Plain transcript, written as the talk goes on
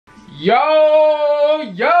Yo!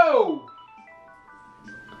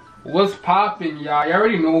 What's poppin', y'all? You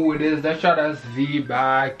already know who it is. That shot SV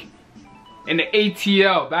back in the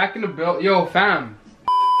ATL, back in the build. Yo, fam.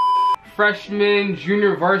 Freshman,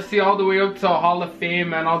 junior, varsity, all the way up to Hall of Fame,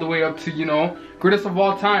 man, all the way up to, you know, greatest of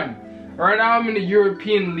all time. Right now, I'm in the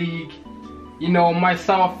European League. You know,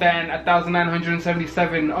 myself and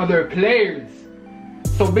 1,977 other players.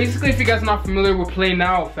 So basically, if you guys are not familiar with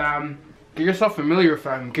Playnow, fam, get yourself familiar,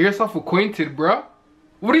 fam. Get yourself acquainted, bruh.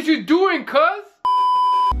 What are you doing, cuz?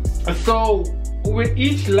 So, with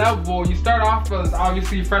each level, you start off as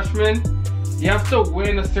obviously freshman. You have to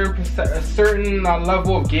win a certain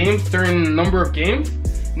level of games, certain number of games.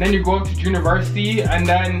 And then you go up to junior varsity, and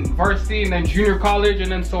then junior college,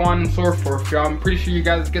 and then so on and so forth. I'm pretty sure you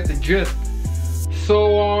guys get the gist.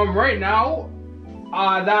 So, right now,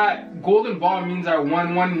 that golden ball means I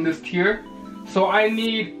won one in this tier. So I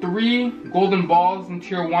need 3 golden balls in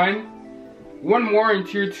tier 1, 1 more in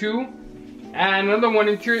tier 2, and another one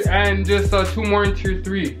in tier, and just 2 more in tier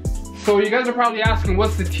 3. So you guys are probably asking,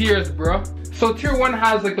 what's the tiers, bro? So tier 1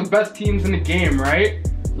 has like the best teams in the game, right?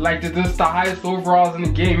 Like just the highest overalls in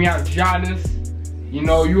the game. You have Giannis, you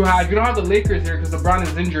know, you don't have the Lakers here because LeBron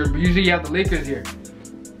is injured, but usually you have the Lakers here.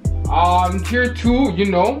 Tier 2, you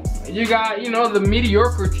know, you got, you know, the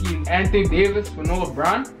mediocre teams, Anthony Davis with no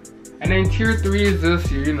LeBron. And then tier 3 is this,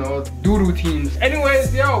 you know, doo-doo teams.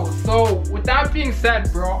 Anyways, yo, so with that being said,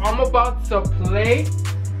 bro, I'm about to play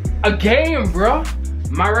a game, bro.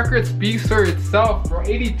 My record speaks for itself, bro.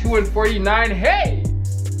 82 and 49. Hey!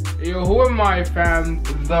 Yo, who am I, fam?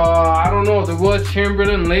 I don't know, the Will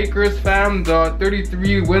Chamberlain Lakers, fam. The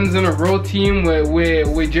 33 wins in a row team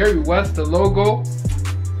with Jerry West, the logo.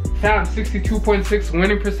 Fam, 62.6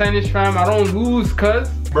 winning percentage, fam. I don't lose, cuz.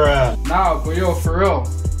 Bruh. Nah, but yo, for real.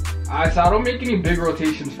 So I don't make any big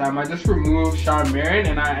rotations, fam. I just removed Sean Marion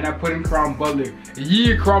and I put in Caron Butler.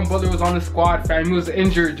 Yeah, Caron Butler was on the squad, fam. He was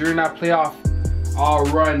injured during that playoff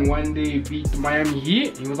run when they beat the Miami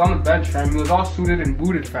Heat. He was on the bench, fam. He was all suited and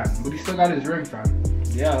booted, fam. But he still got his ring, fam.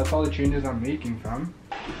 Yeah, that's all the changes I'm making, fam.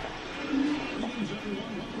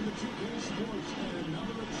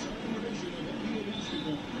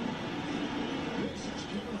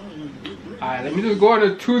 Alright, let me just go in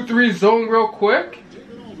a 2-3 zone real quick.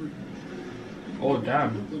 Oh,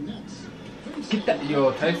 damn. Get that.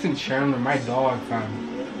 Yo, Tyson Chandler, my dog, fam.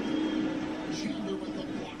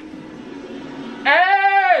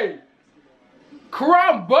 Hey!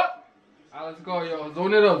 Caron Butler. Alright, let's go, yo.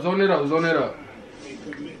 Zone it up, zone it up, zone it up.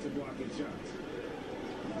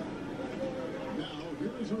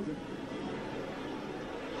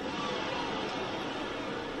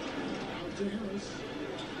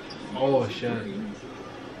 Oh, shit.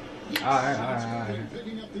 Alright.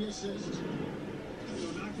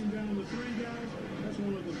 Down the 3 guys, that's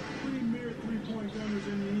one of the premier three-point gunners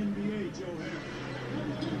in the NBA, Joe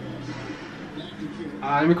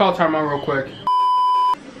Harris. Let me call timeout real quick.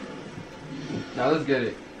 Now let's get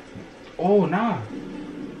it. Oh, nah.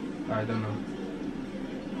 I don't know.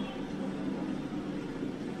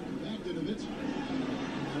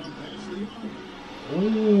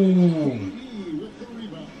 Ooh.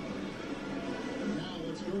 Now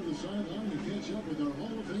let's go to the sideline and catch up with our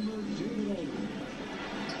Hall of Famer, David Aldridge.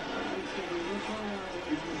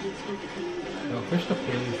 Yo, push the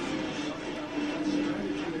pace.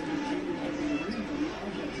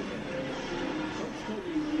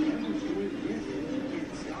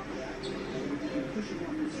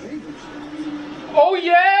 Oh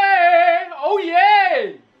yeah! Oh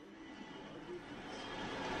yeah!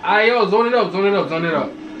 Alright, yo, zone it up, zone it up, zone it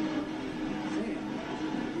up.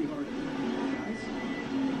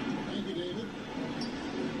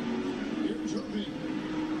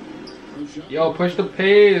 Yo, push the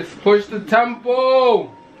pace, push the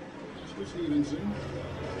tempo.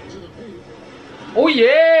 Oh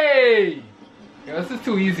yay! Yo, this is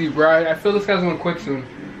too easy, bro. I feel this guy's going quick soon.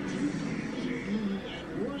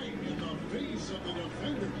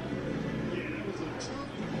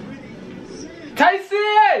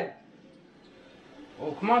 Tyson!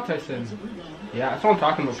 Oh, come on, Tyson. Yeah, that's what I'm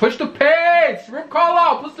talking about. Push the pace! Rip call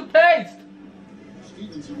out, push the pace!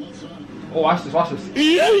 Oh, watch this, watch this.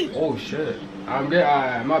 Oh shit. I'm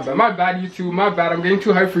getting my bad YouTube, my bad. I'm getting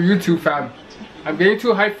too hyped for YouTube, fam. I'm getting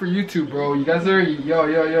too hyped for YouTube, bro. You guys are yo,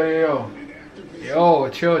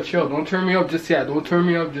 chill. Don't turn me up just yet. Don't turn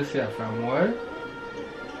me up just yet, fam. What?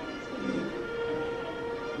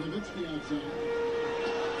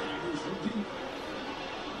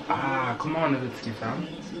 Come on, Nowitzki, fam.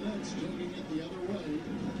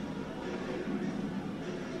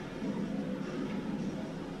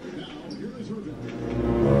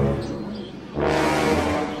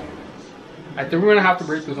 I think we're gonna have to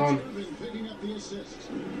break the zone. Picking up the assist.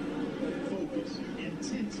 Focus,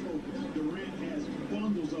 intense focus. Durant has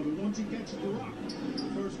bundles of it. Once he catches the rock, the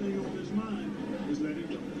first thing on his mind is let it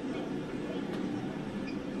go.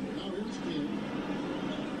 Now here's Kidd.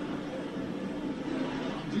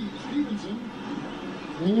 Stevenson.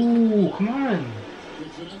 Ooh, come on.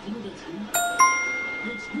 Gets it out to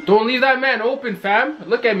Nowitzki. Don't leave that man open, fam.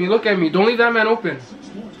 Look at me, look at me. Don't leave that man open. 6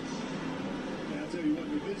 points. I'll tell you what,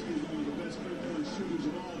 Nowitzki is one of the best three-point shooters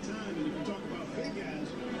of all time, and if you talk about big guys,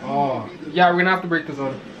 Oh, yeah, we're gonna have to break the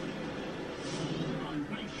zone.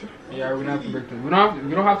 Yeah, we're gonna have to break the. We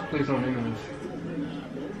don't have to play zone anyways.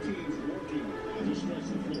 both teams working as a stretch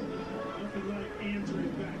the floor. Nothing like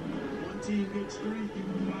answering back. One team gets 3, you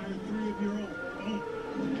fire 3 of your own.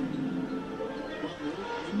 Boom. Butler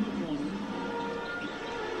in the corner.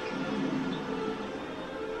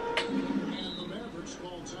 And the Mavericks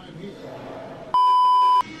call time here.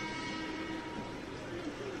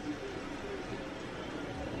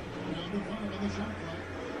 Down to 5 on the shot clock.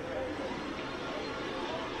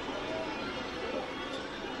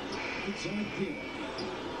 Inside Kidd.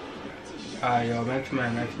 That's a shot. Ah, yo, next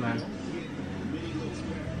man, next man. Many looks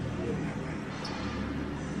back.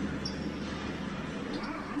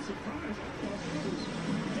 Wow, I'm surprised. I thought that was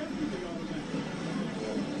everything automatic.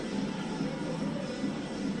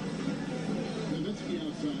 Nowitzki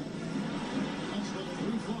outside. That's the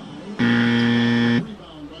 3 fly.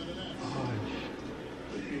 Rebound by the Nets.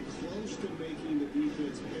 And close to making the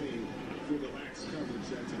defense pay for the lax coverage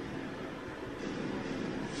that time.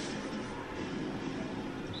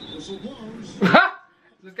 Whistle blows.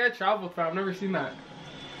 This guy traveled, fam. I've never seen that.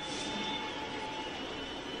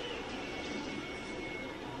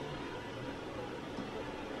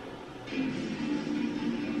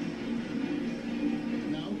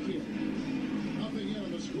 Now Kidd. Nothing yet on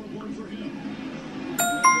the scoreboard for him.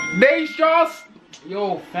 They shots.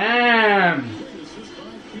 Yo, fam. Great assist by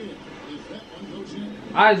Kidd. If that one goes in,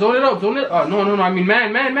 Alright, zone it up, zone it. Oh, no. I mean,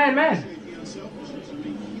 man. safety unselfishness. I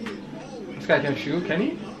mean, Kidd always This guy can shoot, can he?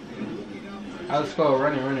 looking out for Alright, let's go.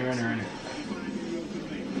 Run it. finding the open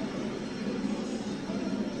man.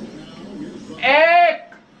 Now here's Butler. Egg!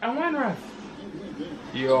 I won, ref. Good win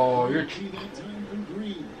there. Yo, you're. See that time from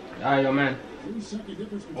Green. Alright, yo, man. 3-second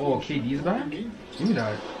difference between Oh, KD's back? and Give me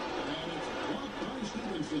that. it's blocked by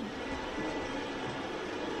Stevenson.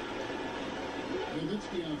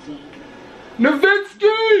 Nowitzki outside.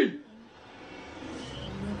 Nowitzki!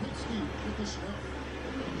 And Nowitzki with the snap.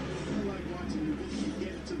 I like watching Nowitzki get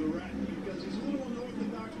it to the rack because he's a little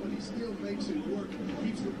unorthodox, but he still makes it work.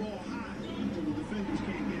 Keeps the ball high so the defenders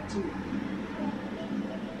can't get to it.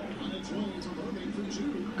 On its way to Irving for 2.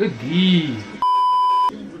 Good D.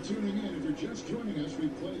 Again for tuning in. If you're just joining us,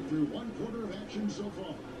 we've played through 1 quarter of action so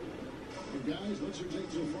far. And guys, what's your take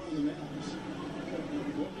so far on the Mavs?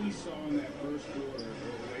 What we saw in that first quarter,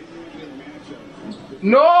 they really good matchup.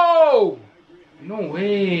 No! No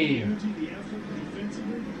way. Energy, the effort,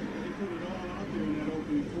 defensively, they put it all out there in that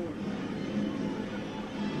opening quarter.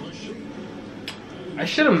 I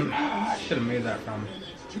should have made that from. And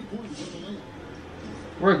that's 2 points for the layup.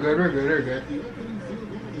 We're good. The opening field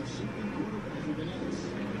goal of the second quarter for the Nets.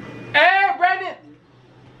 Hey, Brandon!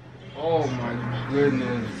 Oh my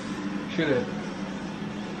goodness. Shoot it.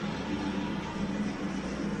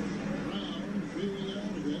 Brown feeling it out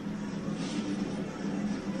a bit.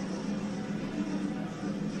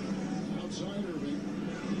 Outside Irving.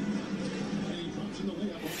 And he drops in the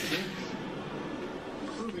layup off the bench.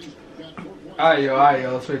 Irving's got 4 points. Alright, yo.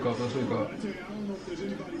 Let's wake up. I tell you, I don't know if there's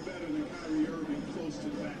anybody better than Kyrie Irving close to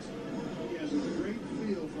the basket. He has a great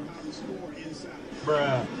feel for how to score inside.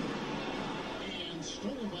 Bruh. And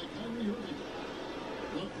stolen by Kyrie Irving.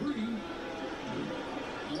 The 3.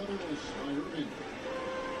 Another miss by Irving.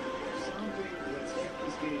 Something that's kept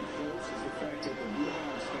this game close is the fact that the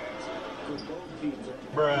rebound stats for both teams are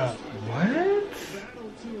Bruh. What?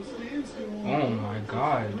 Battle to a standstill. Oh my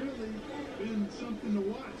God. It's really been something to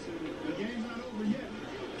watch. The game's not over yet.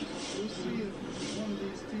 We'll see if one of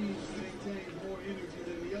these teams maintains more energy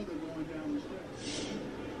than the other going down the stretch.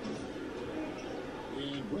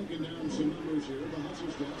 And breaking down some numbers here, the hustle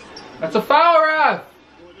stats. That's a foul, ref.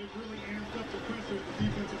 Boy, they've really amped up the pressure at the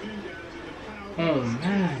defensive end, guys, and the foul. Oh,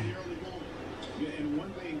 man. In the early going. Yeah, and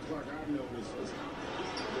one thing, Clark, I've noticed is how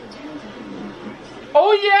their hands have been nice.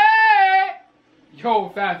 Oh yeah! Yo,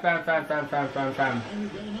 fam.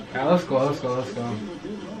 Yeah, let's go. Well,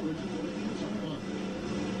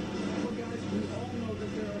 guys, we all know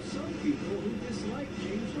that there are some people who dislike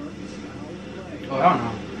James Harden's style of play. Oh, I don't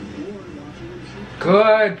know.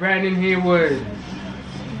 Good, Brandon Haywood.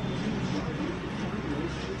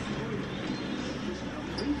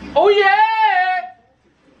 Oh yeah!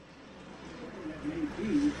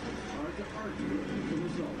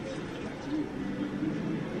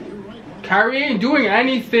 Kyrie ain't doing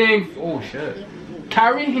anything. Oh shit.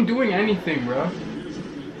 Kyrie ain't doing anything, bro.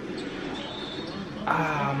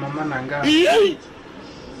 Ah, mama nanga.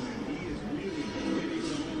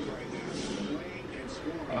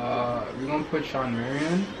 We're gonna put Sean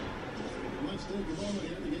Marion. Let's take a moment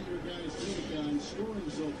here to get your guys' take on scoring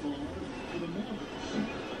so far for the Mavericks.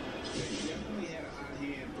 They definitely had a hot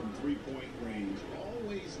hand from three-point range.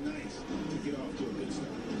 Always nice to get off to a good start.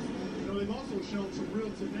 You know, they've also shown some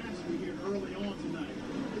real tenacity here early on tonight.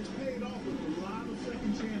 It's paid off with a lot of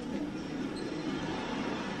second chance points.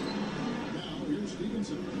 Now, here's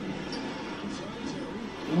Stevenson.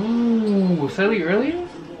 Ooh, slightly earlier?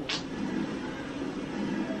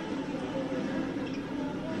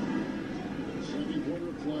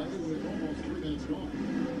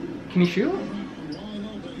 Can he shoot?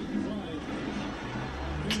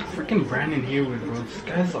 Freaking Brandon Hayward, bro. This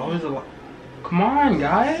guy's always a lot. Come on,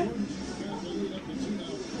 guy.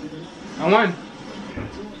 I won.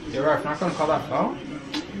 You're right. I'm not gonna call that foul.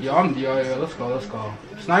 Yo, let's go, let's go.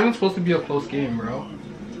 It's not even supposed to be a close game, bro.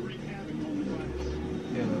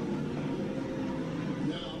 Yeah.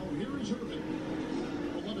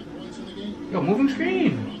 Yo, moving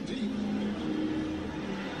screen.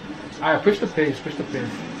 Alright, push the pace, push the pace.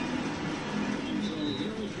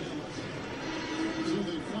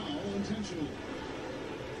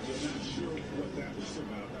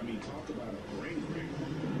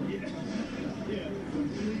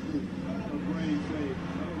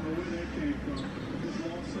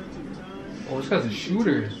 Oh, this guy's a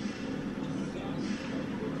shooter.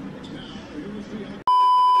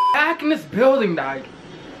 Back in this building, dog.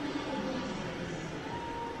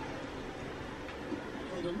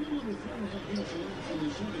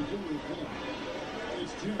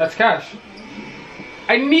 That's cash.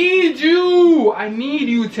 I need you. I need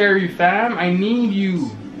you, Terry fam. I need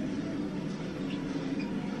you.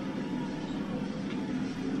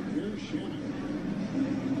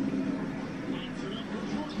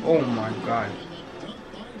 Oh my god.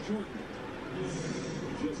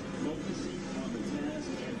 Just focusing on the task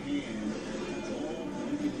at hand. That's all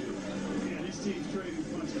you can do. Yeah, this team's trading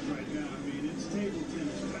punches right now. I mean, it's table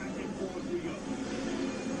tennis. Back and forth we go.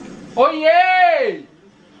 Oh yay!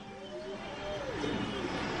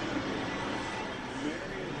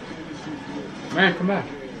 Man, come back.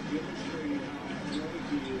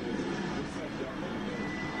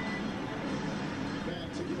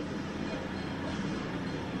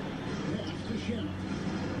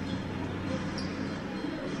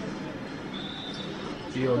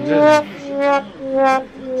 Yo, you guys are...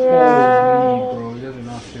 Holy, bro, you guys are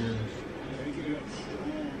not serious.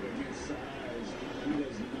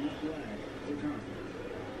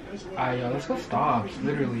 Ah, yo, let's go stops,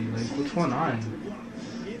 literally. Like, what's going on?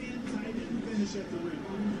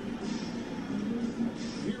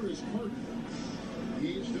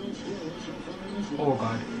 Oh,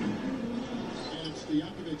 God.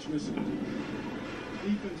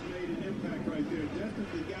 Defense made an impact right there.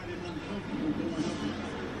 Definitely got him uncomfortable going up.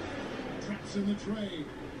 Traps in the tray.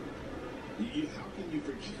 How can you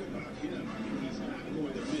forget about him? I mean, he's not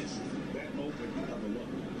going to miss that open of a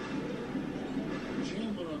look.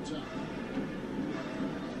 Chandler up top.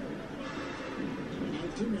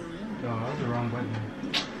 Out to Marion. Yo, that was the wrong button.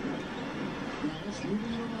 Dallas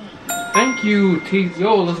moving it around. Thank you, T.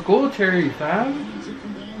 Yo, let's go, Terry, fam.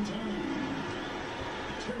 Zipping downtown.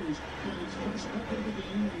 Terry's got his first bucket of the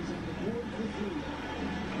game. He's on the board for three.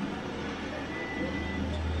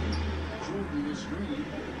 Jordan the screen.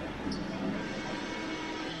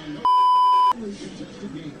 And no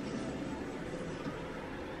contested game.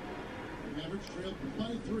 Mavericks trailed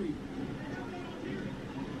by 3.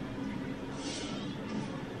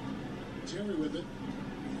 Terry with it.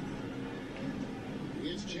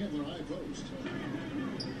 Here's Chandler high post.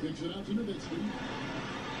 Kicks it out to Nba2K21.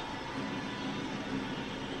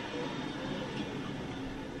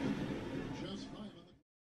 Just 5 on the...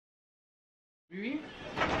 Really?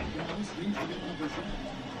 Dallas needs to get off the shot.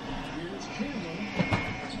 Here's Chandler.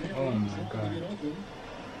 Oh my god.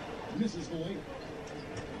 Misses the layup.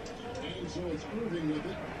 And so it's Irving with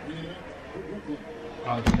it. Bringing it up for Brooklyn.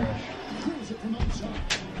 Oh, it's trash. Throws it from outside.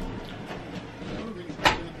 Irving's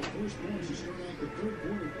picking up the first points to start out the third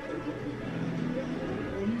quarter for Brooklyn.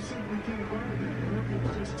 Well, you simply can't guard that.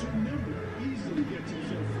 Irving's just too nimble. Easily gets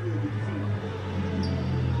himself free of the defender.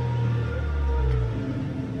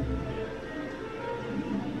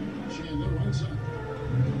 Chandler right side.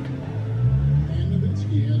 And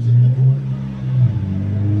Nba2K has it in the corner.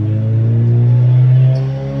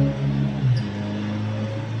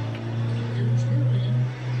 Here's Marion.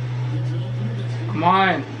 Gets it out to Nba2K. Come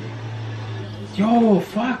on. Yo,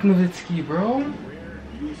 fuck Nowitzki, bro. Rare,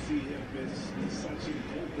 you'll see him is such an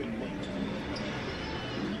open look.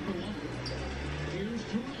 Here's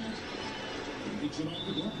Durant. He gets it off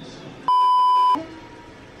the glass.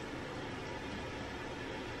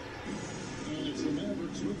 And it's the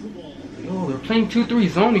Mavericks with the ball. Yo, they're playing 2-3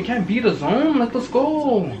 zone. You can't beat a zone. Like, let's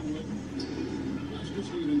go.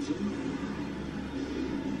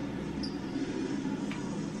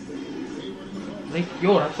 Like,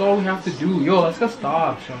 yo, that's all we have to do. Yo, let's get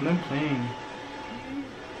stops. Yo, them playing.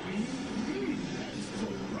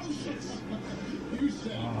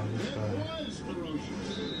 Oh, this guy.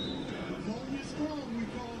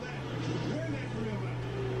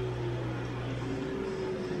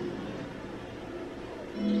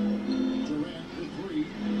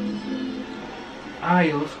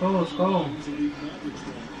 Alright, let's go, let's go.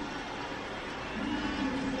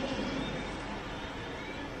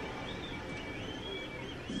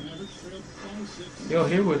 Yo,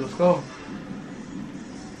 Haywood, let's go.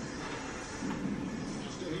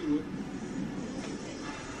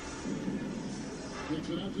 Takes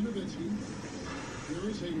it out to Nba2K21. Here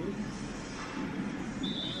is Haywood.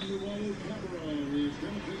 And Luau Cabarro is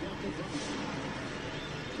going to pick up the foul.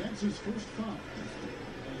 That's his first foul.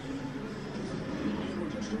 And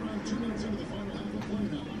we're just around 2 minutes into the final half of play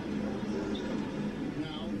now.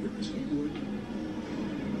 Now, here's Haywood.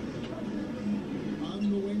 On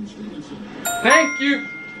the wing, Stevenson. Thank you.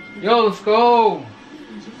 Yo, let's go.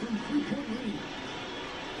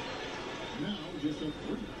 Now, just a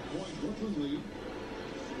 3-point Brooklyn lead.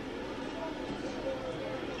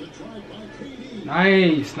 The drive by KD.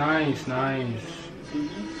 Nice, nice, nice. The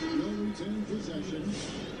Nets will retain possession.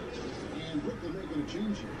 And Brooklyn are going to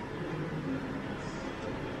change it.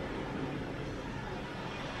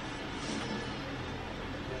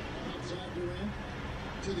 Outside Durant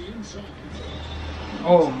to the inside.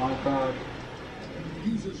 Oh my god.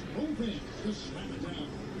 Uses both hands to slam it down.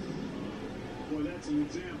 Boy, that's an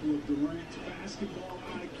example of Durant's basketball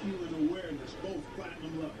IQ and awareness, both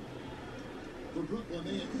platinum level. For Brooklyn,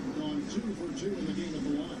 they have gone 2 for 2 in the game at the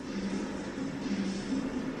line.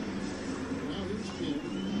 Now here's Kidd.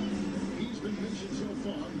 He's been patient so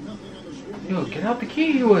far. Nothing on the scoreboard. Yo, get out the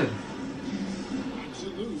key, you would. Knocks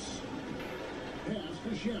it loose. Pass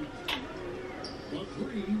to Shannon. A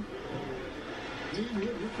 3.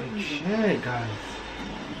 Like shit, guys.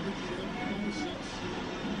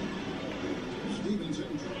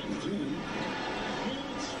 Stevenson drives in.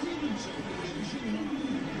 And Stevenson finishing off.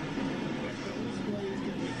 Those plays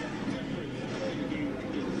can make a difference in a game.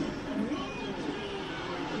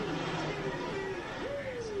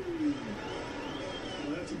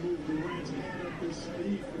 Well, that's a move Durant's had up his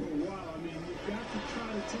sleeve for a while. I mean, you've got to try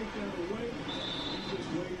to take that away. He's just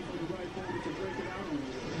waiting for the right moment to break it out on you.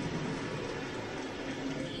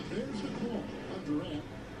 There's the call on Durant.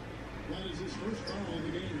 That is his first foul of the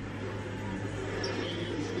game. And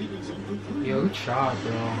here's Stevenson for 3. Yo, good shot,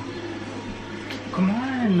 bro. Come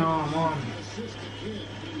on, no, mom. Assist to Kidd.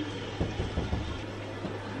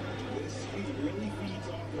 This team really feeds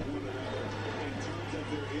off of one another in terms of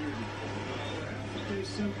their energy. Perhaps they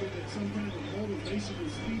simply that some kind of motivational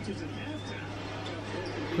speeches at halftime.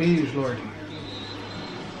 Please, Lord.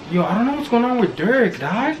 Yo, I don't know what's going on with Dirk,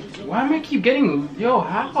 dog. Why am I keep getting... Yo,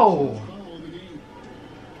 how? Foul of the game.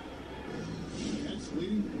 That's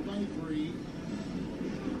leading by 3.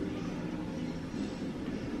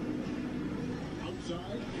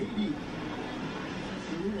 Outside, KD.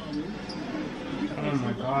 Oh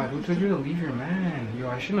my god, who told you to leave your man? Yo,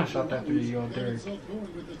 I shouldn't have shot that 3, yo, Dirk. Going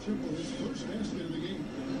with the triple, his first basket of the game.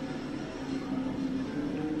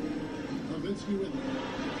 Nowitzki with it.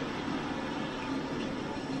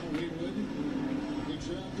 Haywood takes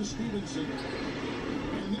it out to Stevenson.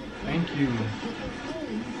 Thank you.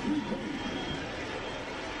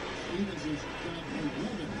 Stevenson's got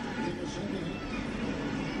 11 in the second half.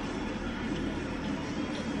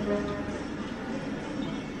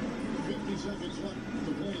 50 seconds left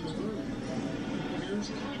to play in the third. Here's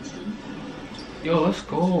Claxton. Yo, let's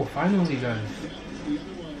go. Finally, guys. The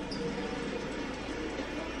other way.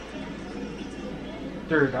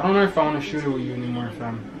 Dirk, I don't know if I want to shoot it with you anymore,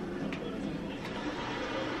 fam.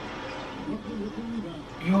 Brooklyn with the rebound.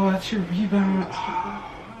 Yo, that's your rebound.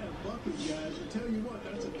 Bucket, guys. I tell you what,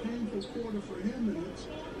 that's a painful quarter for him, and it's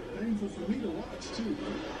painful for me to watch too.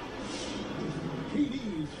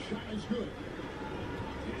 KD's shot is good.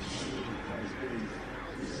 His shooting has been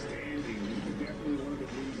outstanding. He's definitely one of the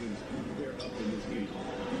reasons they're up in this game.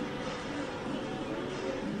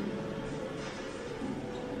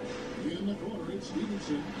 In the corner, it's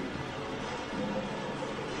Stevenson.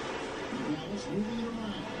 Dallas moving it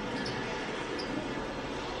around.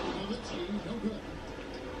 Nowitzki, no good.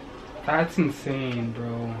 That's insane,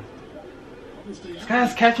 bro. This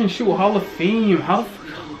guy's catch and shoot Hall of Fame. How?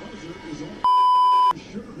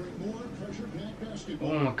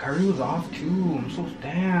 Oh, my Curry was off too. I'm so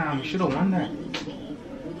damn. Should have won that.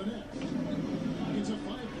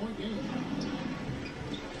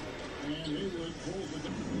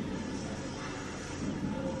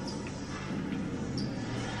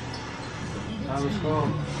 Now let's go.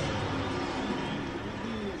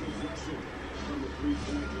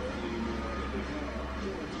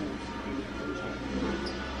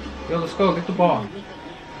 Yo, let's go. Get the ball.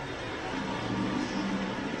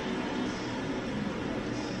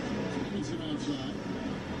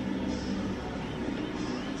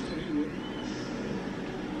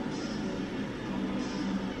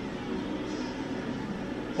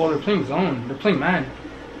 Oh, they're playing zone. They're playing man.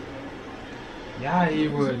 Yeah, he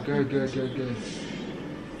would. Good, good, good, good.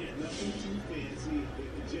 Yeah, nothing too fancy.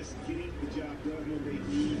 Just getting the job done when they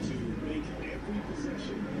need to make every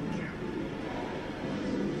possession count.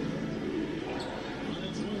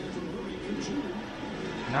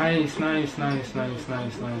 Nice, nice, nice, nice,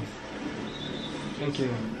 nice, nice. Thank you.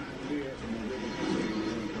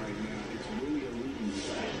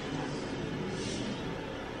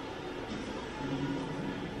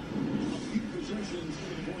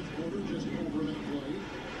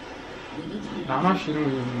 Nah, I'm not shooting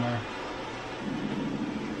with you anymore.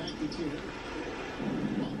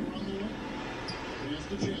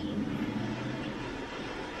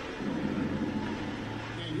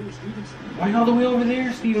 Why all the way over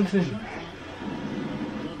there, Stevenson?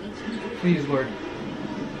 Please, Lord.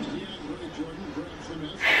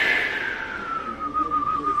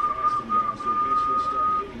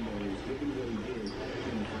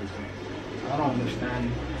 I don't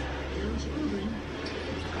understand.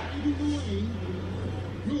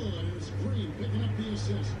 Picking up the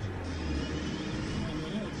assist. And the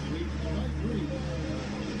Nets lead by 3.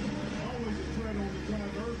 Always a threat on the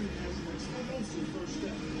drive. Irving has an explosive first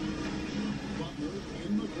step. Butler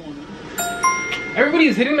in the corner.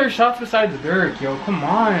 Everybody's hitting their shots besides Dirk, yo. Come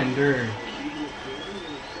on, Dirk.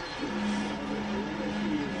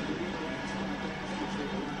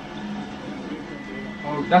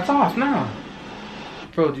 Oh, that's off now.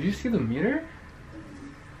 Bro, did you see the meter?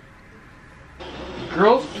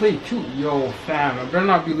 Girls play too. Yo, fam, I better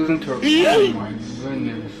not be losing to a. Oh my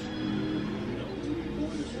goodness.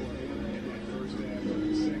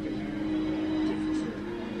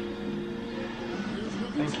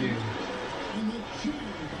 Thank you.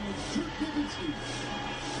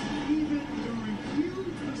 Even during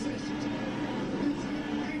huge possessions, it's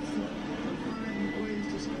excellent for finding ways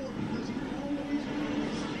to score because he always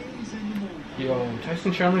stays in the moment. Yo,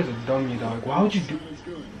 Tyson Chandler is a dummy, dog. Why would you do?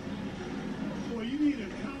 Well, you need a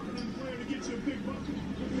confident player to get you a big bucket.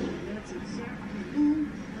 And that's exactly who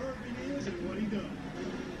Irving is and what he does.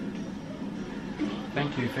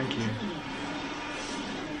 Thank you, thank you.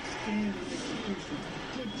 Outstanding execution.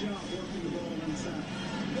 Good job working the ball inside.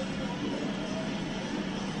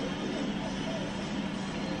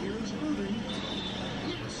 Here's Irving.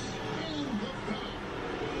 Yes. And the foul.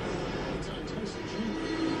 It's on Tyson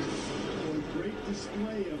Jr. A great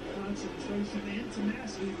display of concentration and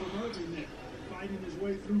tenacity from Irving there. Fighting his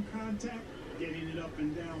way through contact, getting it up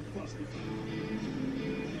and down, plus the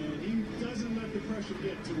and he doesn't let the pressure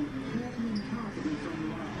get to him. Cool and confident from the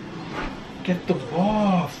line. Get the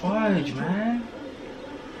ball, fudge, man.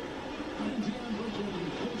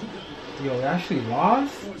 Yo, they actually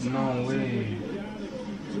lost? No way.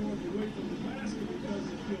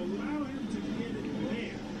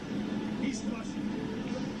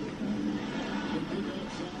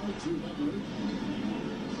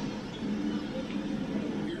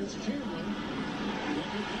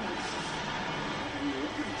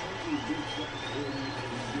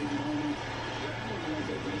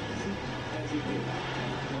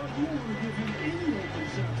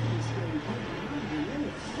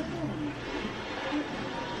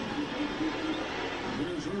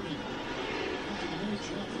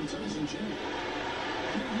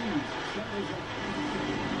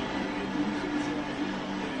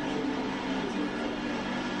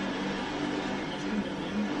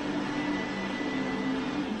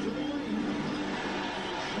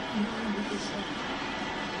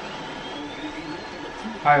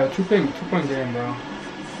 Alright, two-point game, bro.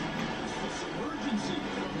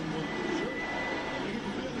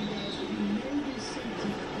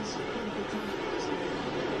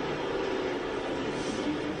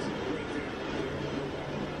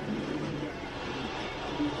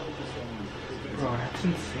 Bro, that's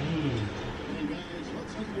insane.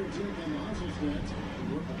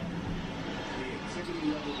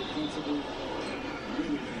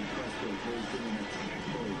 really been impressed with what he's doing in attack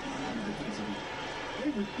mode on the defensive end.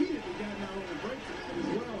 They've repeatedly gotten out on the break for that as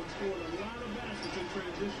well and scored a lot of baskets in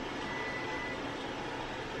transition.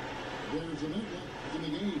 There's a minute left in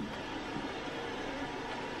the game.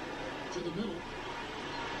 To the middle.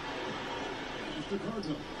 Pass to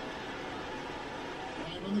Cardinal.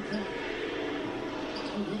 Time on the clock.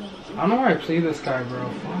 I don't know why I play this guy, bro.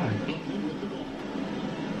 Fuck.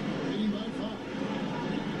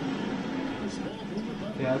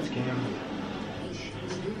 Yeah, that's game.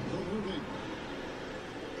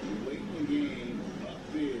 Late in the game, up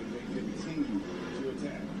big, they continue to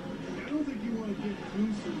attack. I don't think you want to get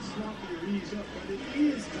loose and sloppy or ease up, but it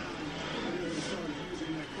is time for them to start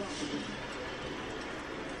using that clock again.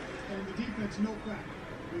 And the defense no back,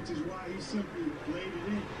 which is why he simply laid it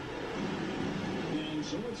in. And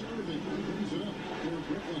so it's Irving who brings it up for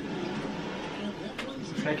Brooklyn. And that one's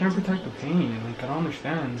I can't protect the paint. Like, I don't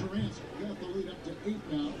understand. Durant got the lead up to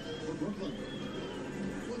 8 now for Brooklyn.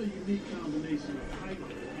 What a unique combination of height,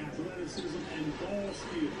 athleticism, and ball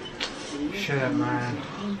skill. Shit, man.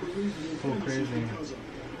 So crazy.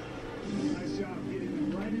 Nice job getting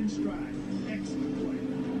them right in stride. Excellent play.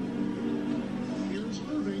 Here's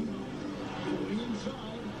Irving going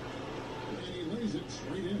inside, and he lays it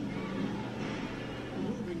straight in.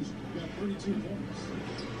 Irving's got 32 points.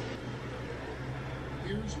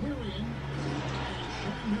 Here's Marion, and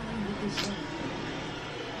Sean Marion with the slam.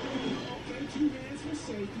 Okay, 2 hands for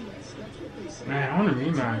safety. That's what they say. Man, I want a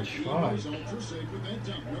rematch. He Fuck. was ultra safe with that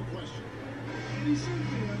dunk, no question. And he should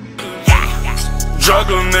be. I mean,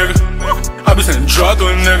 Juggling nigga, I be saying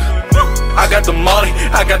juggling nigga. I got the molly,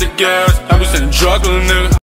 I got the gas, I be saying juggling nigga.